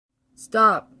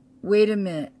Stop. Wait a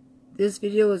minute. This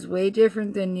video is way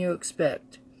different than you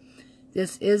expect.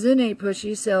 This isn't a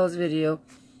pushy sales video.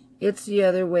 It's the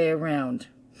other way around.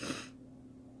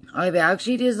 I've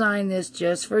actually designed this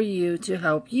just for you to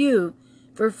help you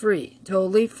for free.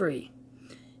 Totally free.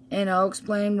 And I'll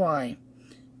explain why.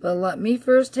 But let me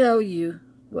first tell you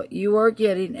what you are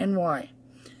getting and why.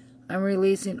 I'm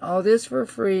releasing all this for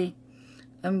free.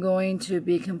 I'm going to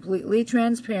be completely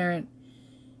transparent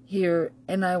here,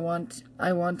 and I want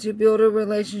to build a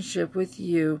relationship with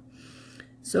you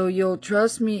so you'll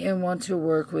trust me and want to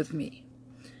work with me.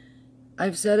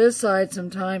 I've set aside some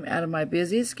time out of my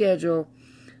busy schedule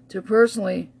to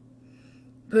personally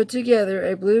put together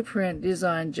a blueprint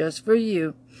designed just for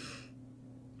you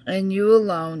and you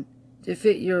alone to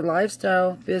fit your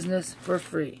lifestyle business for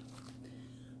free.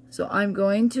 So I'm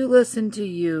going to listen to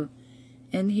you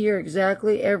and hear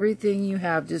exactly everything you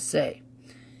have to say.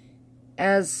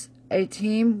 As a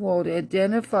team, we'll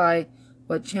identify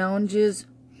what challenges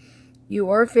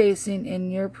you are facing in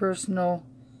your personal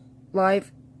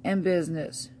life and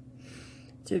business.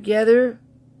 Together,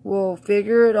 we'll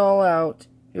figure it all out,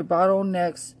 your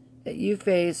bottlenecks that you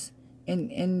face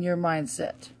in your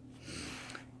mindset,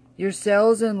 your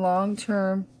sales and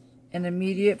long-term and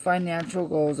immediate financial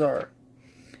goals are,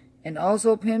 and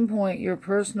also pinpoint your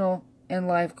personal and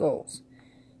life goals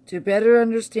to better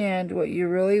understand what you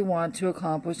really want to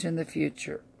accomplish in the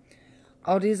future.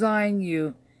 I'll design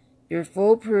you your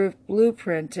foolproof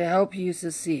blueprint to help you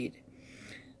succeed.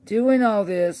 Doing all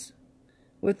this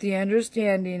with the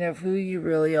understanding of who you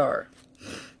really are,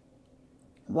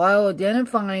 while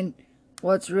identifying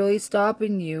what's really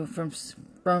stopping you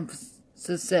from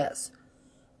success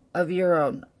of your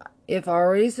own. If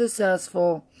already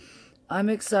successful, I'm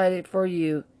excited for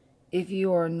you. If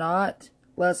you are not,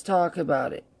 let's talk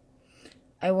about it.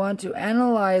 I want to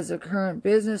analyze the current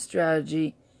business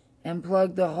strategy and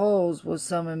plug the holes with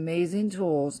some amazing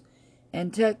tools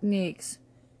and techniques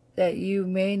that you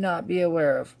may not be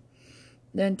aware of.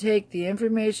 Then take the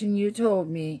information you told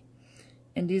me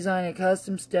and design a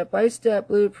custom step-by-step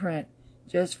blueprint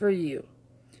just for you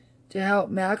to help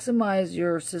maximize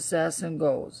your success and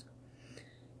goals.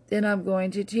 Then I'm going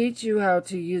to teach you how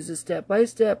to use a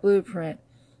step-by-step blueprint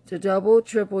to double,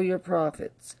 triple your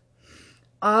profits.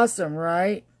 Awesome,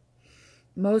 right?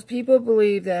 Most people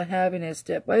believe that having a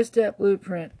step-by-step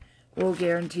blueprint will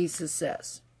guarantee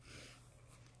success.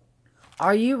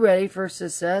 Are you ready for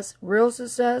success? Real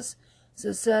success?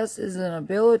 Success is an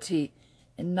ability,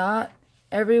 and not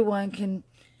everyone can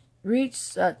reach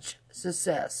such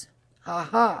success.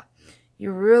 Ha!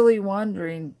 You're really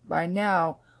wondering by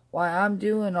now why I'm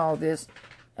doing all this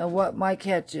and what my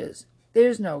catch is.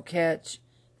 There's no catch.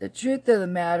 The truth of the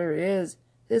matter is,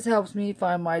 this helps me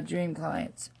find my dream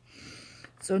clients.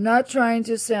 So not trying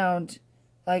to sound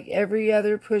like every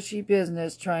other pushy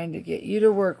business trying to get you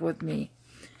to work with me.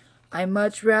 I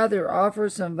much rather offer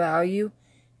some value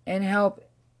and help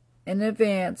in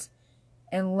advance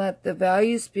and let the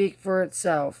value speak for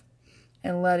itself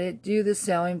and let it do the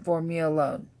selling for me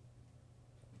alone.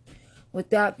 With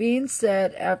that being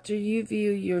said, after you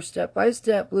view your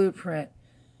step-by-step blueprint,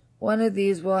 one of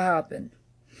these will happen.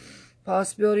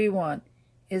 Possibility 1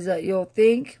 is that you'll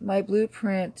think my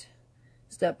blueprint,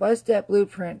 step-by-step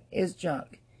blueprint, is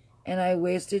junk, and I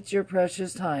wasted your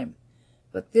precious time.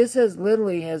 But this has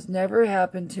never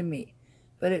happened to me,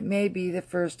 but it may be the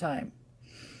first time.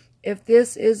 If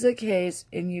this is the case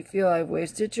and you feel I've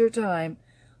wasted your time,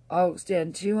 I'll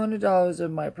extend $200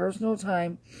 of my personal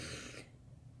time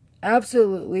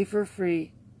absolutely for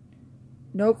free,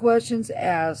 no questions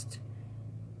asked,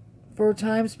 for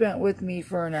time spent with me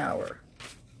for an hour.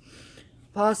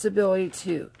 Possibility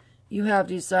 2. You have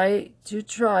decided to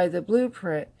try the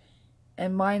blueprint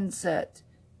and mindset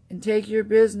and take your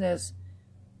business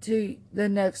to the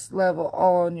next level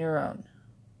all on your own.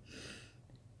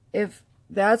 If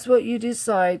that's what you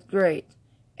decide, great,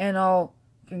 and I'll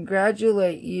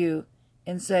congratulate you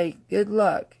and say good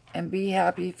luck and be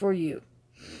happy for you.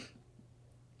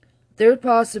 Third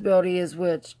possibility is,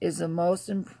 which is the most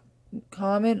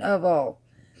common of all.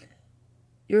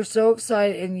 You're so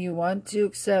excited and you want to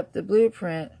accept the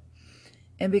blueprint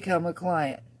and become a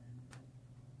client.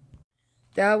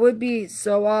 That would be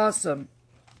so awesome.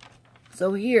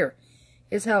 So here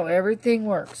is how everything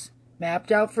works,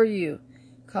 mapped out for you.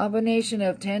 Combination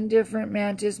of 10 different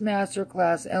Mantis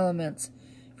Masterclass elements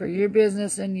for your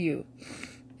business and you.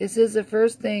 This is the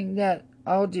first thing that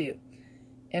I'll do.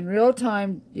 In real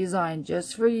time, designed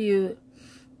just for you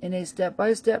in a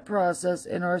step-by-step process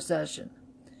in our session.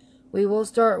 We will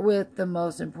start with the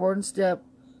most important step,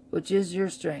 which is your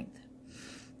strength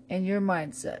and your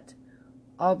mindset.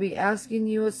 I'll be asking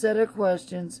you a set of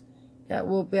questions that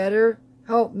will better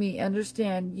help me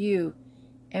understand you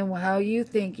and how you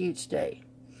think each day.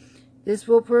 This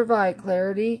will provide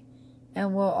clarity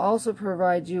and will also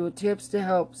provide you with tips to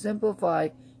help simplify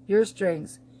your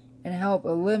strengths and help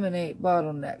eliminate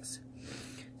bottlenecks.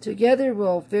 Together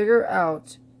we'll figure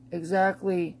out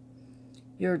exactly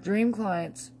your dream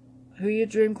clients, who your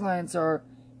dream clients are,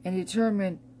 and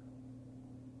determine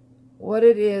what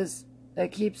it is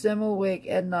that keeps them awake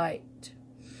at night.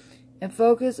 And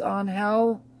focus on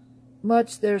how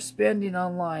much they're spending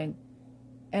online,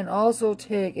 and also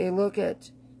take a look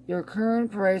at your current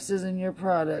prices and your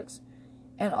products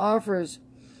and offers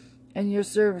and your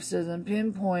services and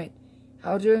pinpoint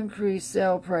how to increase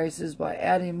sale prices by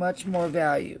adding much more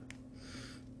value.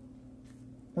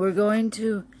 We're going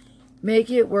to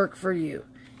make it work for you.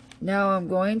 Now I'm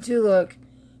going to look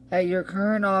at your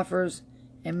current offers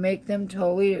and make them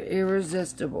totally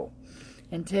irresistible,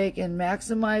 and take and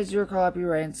maximize your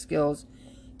copywriting skills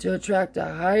to attract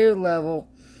a higher level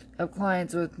of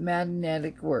clients with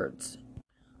magnetic words.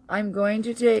 I'm going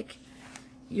to take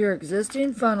your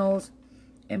existing funnels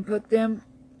and put them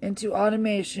into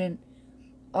automation.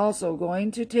 Also going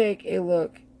to take a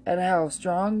look at how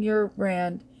strong your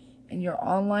brand and your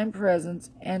online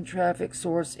presence and traffic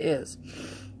source is.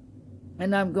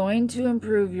 And I'm going to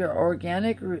improve your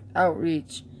organic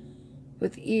outreach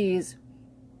with ease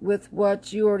with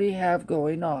what you already have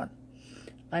going on.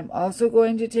 I'm also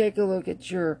going to take a look at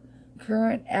your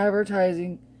current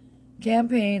advertising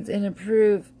campaigns and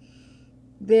improve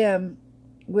them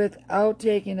without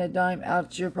taking a dime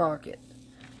out of your pocket.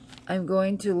 I'm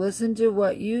going to listen to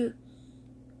what you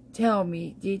tell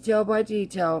me, detail by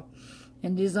detail,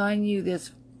 and design you this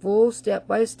full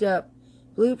step-by-step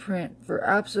blueprint for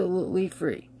absolutely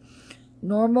free.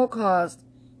 Normal cost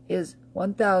is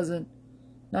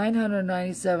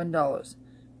 $1,997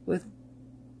 with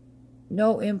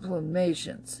no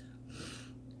implementations.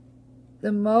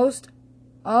 The most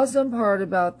awesome part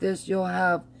about this, you'll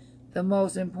have the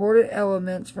most important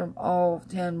elements from all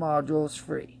 10 modules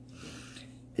free.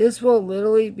 This will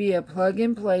literally be a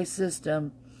plug-and-play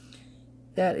system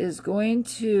that is going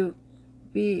to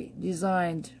be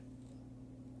designed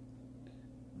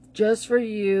just for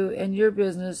you and your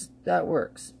business that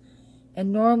works.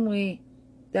 And normally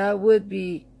that would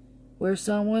be where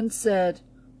someone said,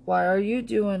 "Why are you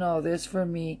doing all this for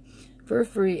me for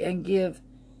free and give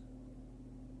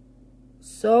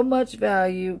so much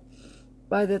value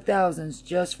by the thousands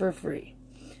just for free?"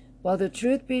 Well, the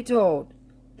truth be told,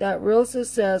 that real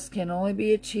success can only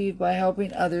be achieved by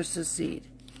helping others succeed.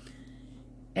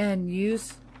 And you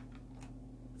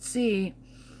see,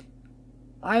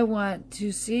 I want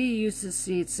to see you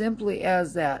succeed simply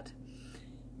as that.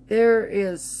 There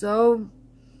is so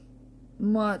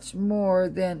much more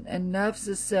than enough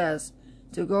success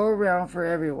to go around for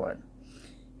everyone.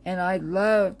 And I'd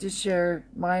love to share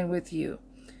mine with you.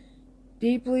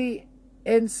 Deeply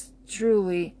and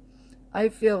truly, I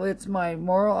feel it's my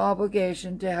moral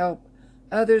obligation to help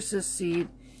others succeed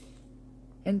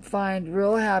and find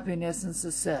real happiness and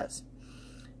success.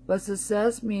 But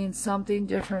success means something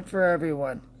different for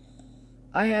everyone.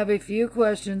 I have a few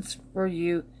questions for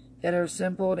you that are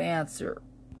simple to answer.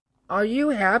 Are you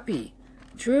happy?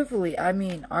 Truthfully,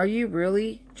 are you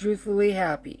really truthfully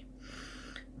happy?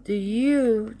 Do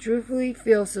you truthfully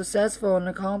feel successful and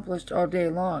accomplished all day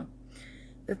long?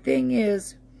 The thing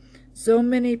is, so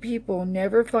many people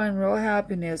never find real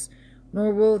happiness,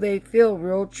 nor will they feel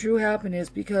real true happiness,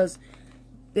 because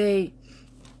they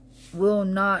will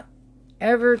not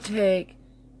ever take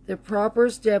the proper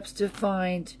steps to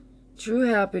find true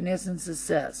happiness and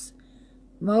success.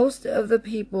 Most of the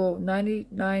people,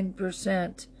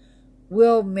 99%,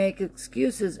 will make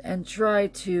excuses and try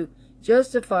to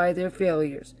justify their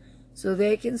failures so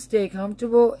they can stay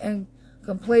comfortable and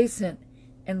complacent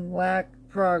and lack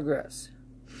progress.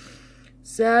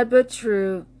 Sad but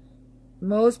true,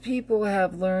 most people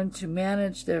have learned to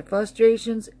manage their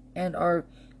frustrations and are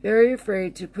very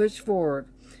afraid to push forward.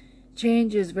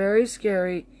 Change is very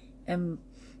scary, and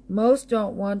most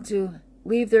don't want to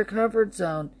leave their comfort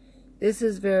zone. This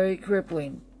is very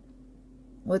crippling.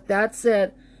 With that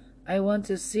said, I want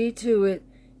to see to it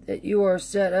that you are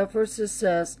set up for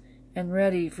success and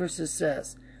ready for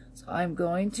success. So I'm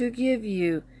going to give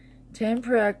you 10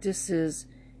 practices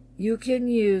you can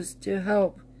use to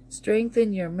help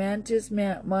strengthen your Mantis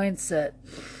mindset.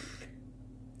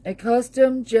 A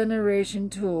custom generation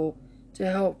tool to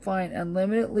help find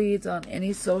unlimited leads on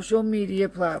any social media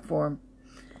platform.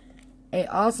 An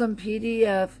awesome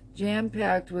PDF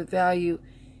jam-packed with value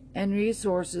and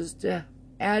resources to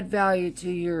add value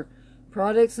to your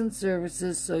products and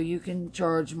services so you can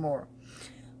charge more.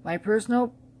 My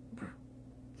personal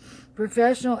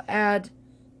professional ad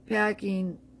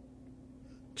packing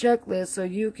checklist so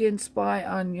you can spy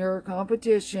on your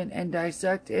competition and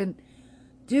dissect and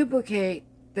duplicate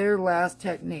their last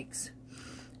techniques.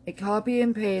 A copy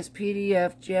and paste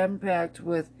PDF jam-packed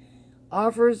with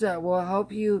offers that will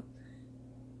help you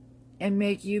and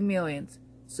make you millions,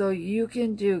 so you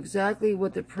can do exactly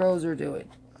what the pros are doing.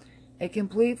 A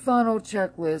complete funnel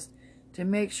checklist to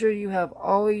make sure you have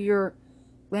all your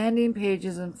landing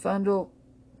pages and funnel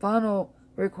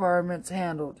requirements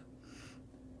handled.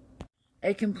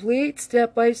 A complete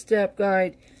step-by-step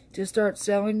guide to start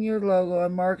selling your logo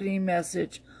and marketing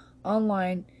message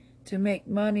online to make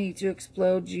money to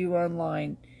explode you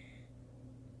online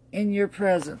in your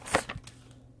presence.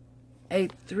 A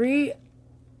 3-ball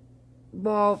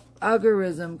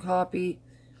algorithm copy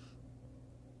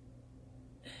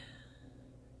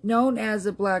known as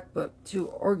a black book to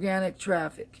organic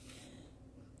traffic.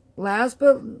 Last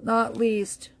but not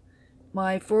least,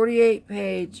 my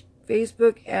 48-page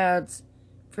Facebook ads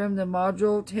from the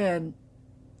Module 10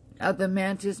 of the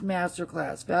Mantis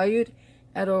Masterclass, valued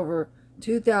at over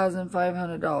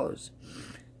 $2,500.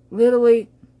 Literally,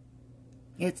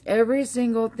 it's every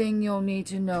single thing you'll need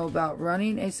to know about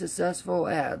running a successful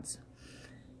ads.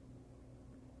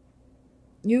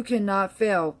 You cannot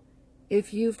fail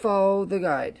if you follow the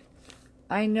guide.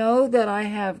 I know that I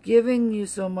have given you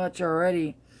so much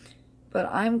already, but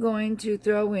I'm going to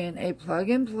throw in a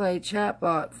plug-and-play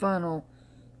chatbot funnel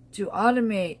to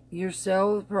automate your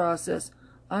sales process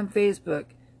on Facebook,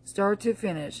 start to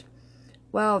finish.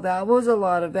 Wow, that was a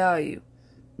lot of value.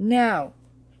 Now,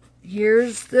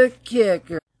 here's the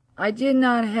kicker. I did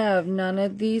not have none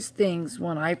of these things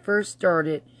when I first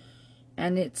started,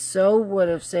 and it so would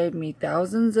have saved me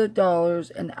thousands of dollars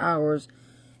and hours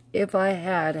if I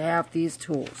had half these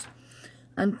tools.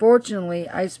 Unfortunately,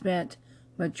 I spent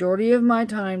majority of my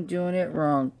time doing it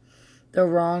wrong, the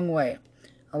wrong way.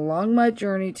 Along my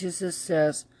journey to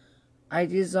success, I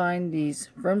designed these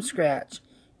from scratch,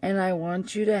 and I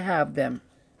want you to have them.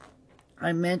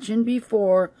 I mentioned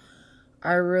before,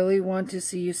 I really want to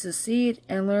see you succeed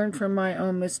and learn from my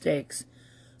own mistakes.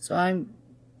 So I'm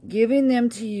giving them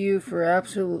to you for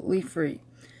absolutely free.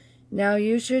 Now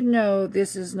you should know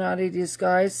this is not a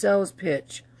disguised sales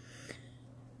pitch.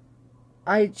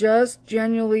 I just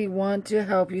genuinely want to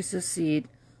help you succeed.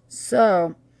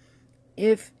 So,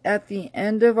 if at the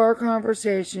end of our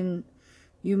conversation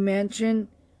you mention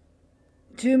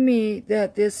to me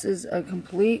that this is a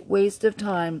complete waste of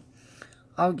time,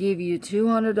 I'll give you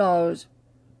 $200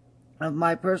 of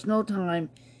my personal time,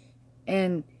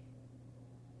 and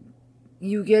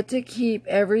you get to keep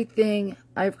everything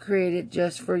I've created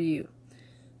just for you,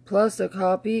 plus a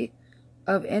copy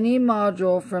of any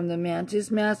module from the Mantis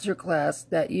Masterclass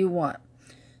that you want.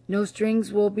 No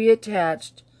strings will be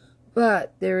attached,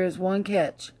 but there is one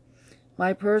catch.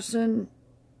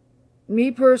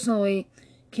 Me personally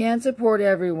can't support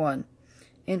everyone.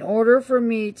 In order for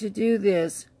me to do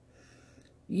this,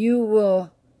 you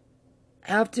will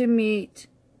have to meet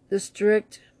the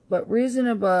strict but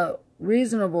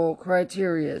reasonable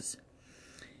criteria.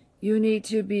 You need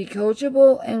to be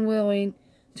coachable and willing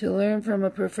to learn from a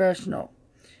professional.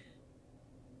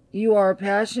 You are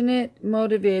passionate,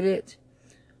 motivated,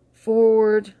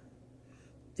 forward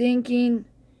thinking,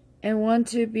 and want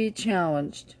to be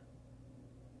challenged.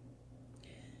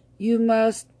 You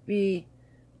must be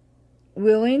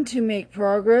willing to make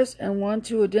progress and want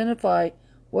to identify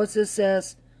what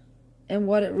success and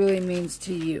what it really means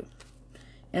to you.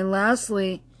 And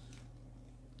lastly,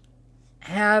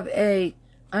 have a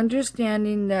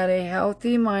understanding that a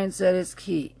healthy mindset is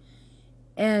key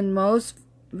and most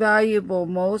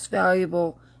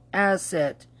valuable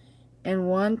asset, and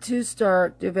want to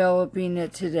start developing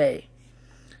it today.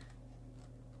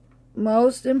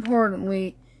 Most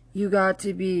importantly, you got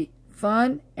to be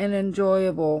fun and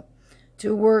enjoyable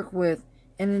to work with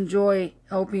and enjoy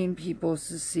helping people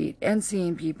succeed and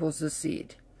seeing people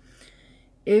succeed.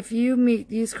 If you meet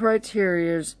these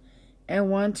criteria and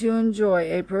want to enjoy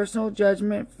a personal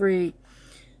judgment-free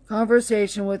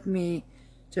conversation with me,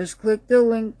 just click the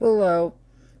link below,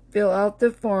 fill out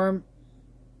the form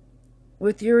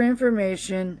with your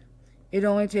information. It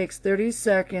only takes 30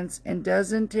 seconds and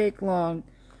doesn't take long,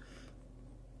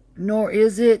 nor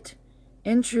is it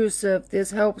intrusive.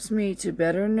 This helps me to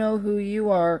better know who you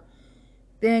are.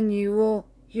 Then you will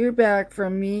hear back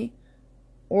from me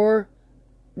or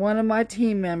one of my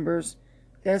team members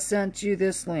that sent you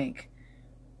this link.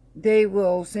 They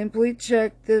will simply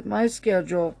check my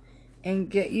schedule and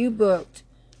get you booked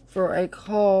for a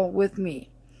call with me.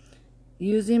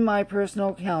 using my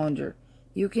personal calendar.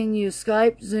 You can use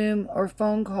Skype, Zoom, or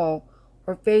phone call,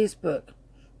 or Facebook.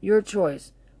 Your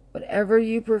choice. Whatever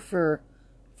you prefer.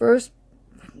 First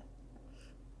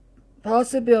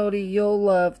possibility, you'll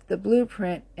love the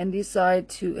blueprint and decide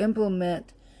to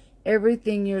implement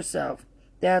everything yourself.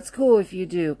 That's cool if you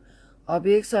do. I'll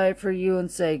be excited for you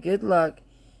and say good luck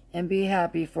and be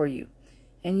happy for you.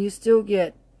 And you still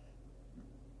get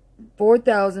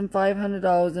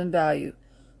 $4,500 in value.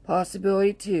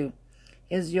 Possibility 2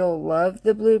 is you'll love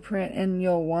the blueprint and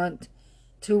you'll want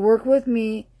to work with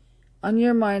me on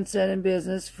your mindset and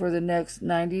business for the next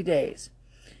 90 days.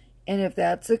 And if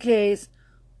that's the case,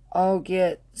 I'll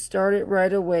get started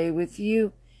right away with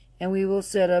you and we will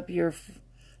set up your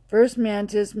first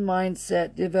Mantis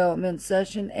Mindset Development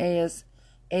Session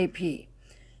ASAP.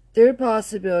 Third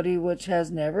possibility, which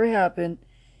has never happened,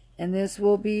 and this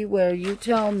will be where you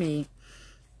tell me,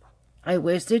 I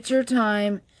wasted your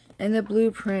time and the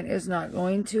blueprint is not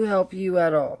going to help you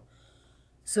at all.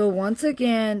 So once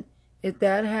again, if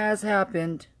that has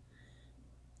happened,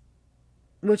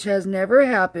 which has never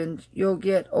happened, you'll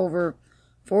get over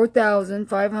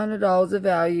 $4,500 of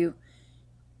value.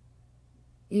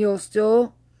 You'll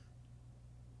still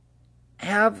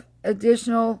have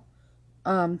additional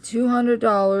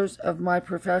 $200 of my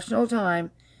professional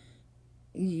time.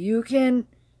 You can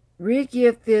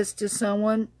re-gift this to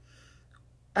someone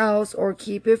else or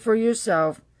keep it for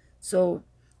yourself, so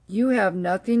you have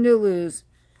nothing to lose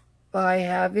by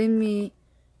having me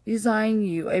design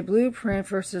you a blueprint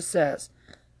for success,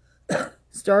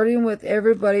 starting with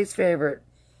everybody's favorite.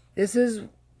 This is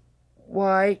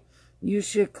why you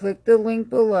should click the link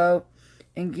below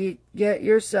and get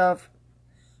yourself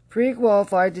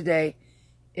pre-qualified today.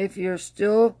 If you're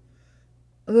still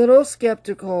a little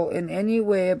skeptical in any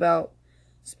way about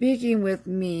speaking with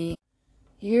me,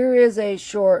 here is a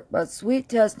short but sweet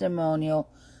testimonial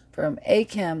from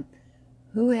Akem,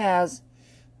 who has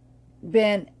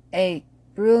been a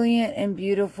brilliant and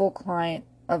beautiful client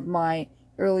of my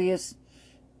earliest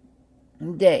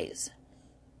days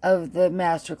of the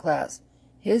masterclass.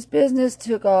 His business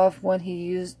took off when he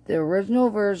used the original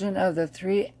version of the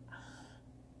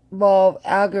 3-valve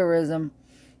algorithm.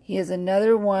 He is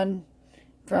another one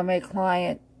from a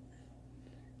client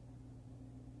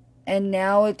and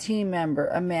now a team member,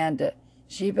 Amanda.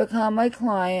 She became a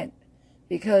client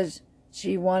because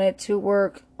she wanted to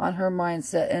work on her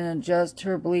mindset and adjust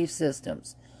her belief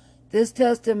systems. This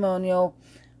testimonial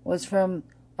was from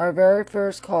our very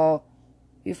first call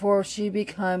before she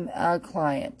became a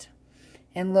client.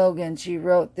 And Logan, she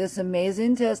wrote this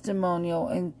amazing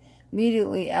testimonial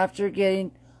immediately after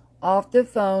getting off the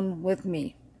phone with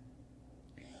me.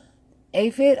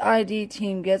 AFIT ID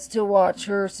team gets to watch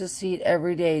her succeed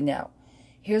every day now.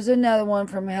 Here's another one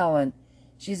from Helen.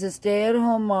 She's a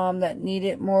stay-at-home mom that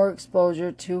needed more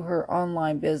exposure to her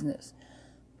online business,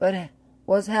 but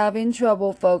was having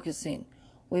trouble focusing.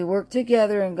 We worked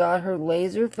together and got her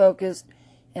laser focused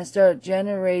and started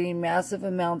generating massive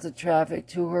amounts of traffic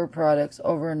to her products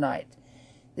overnight.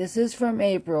 This is from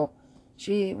April.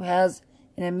 She has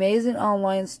an amazing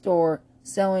online store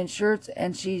selling shirts,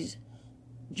 and she's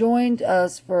joined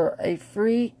us for a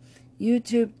free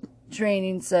YouTube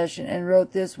training session and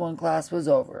wrote this when class was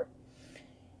over.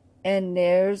 And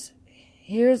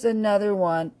here's another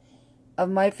one of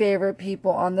my favorite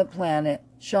people on the planet,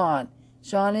 Sean.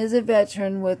 Sean is a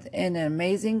veteran with an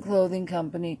amazing clothing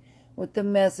company with the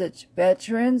message,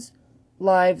 Veterans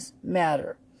Lives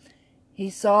Matter. He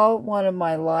saw one of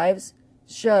my live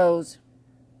shows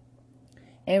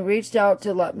and reached out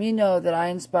to let me know that I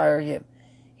inspire him.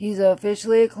 He's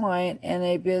officially a client and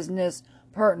a business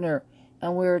partner,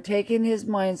 and we are taking his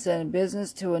mindset and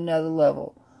business to another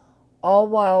level, all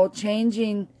while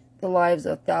changing the lives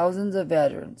of thousands of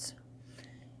veterans.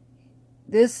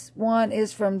 This one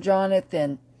is from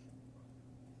Jonathan.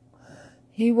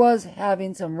 He was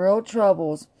having some real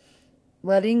troubles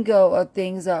letting go of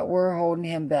things that were holding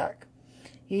him back.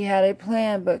 He had a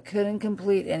plan but couldn't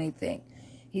complete anything.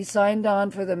 He signed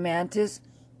on for the Mantis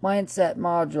Mindset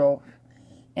module,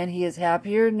 and he is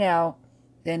happier now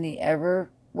than he ever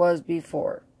was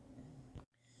before.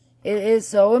 It is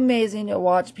so amazing to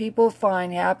watch people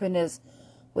find happiness,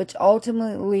 which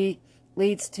ultimately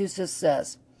leads to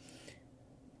success.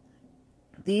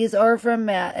 These are from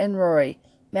Matt and Rory.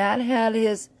 Matt had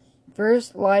his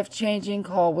first life-changing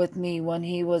call with me when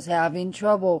he was having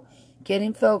trouble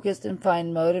getting focused and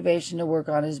find motivation to work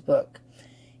on his book.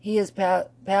 He is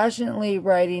passionately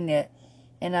writing it,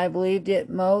 and I believed it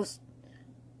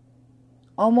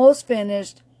almost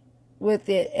finished with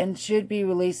it and should be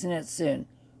releasing it soon.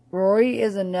 Rory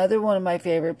is another one of my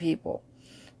favorite people.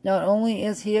 Not only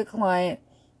is he a client,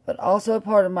 but also a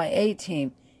part of my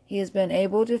A-team. He has been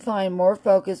able to find more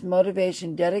focus,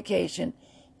 motivation, dedication,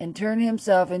 and turn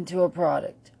himself into a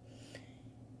product.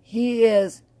 He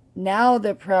is now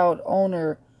the proud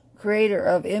owner, creator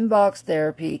of Inbox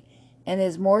Therapy, and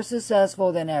is more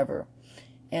successful than ever.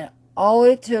 And all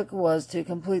it took was to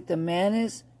complete the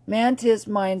Mantis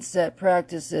mindset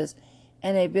practices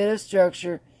and a bit of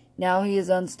structure. Now he is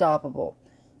unstoppable.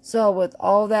 So with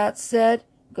all that said,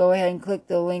 go ahead and click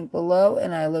the link below,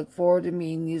 and I look forward to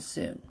meeting you soon.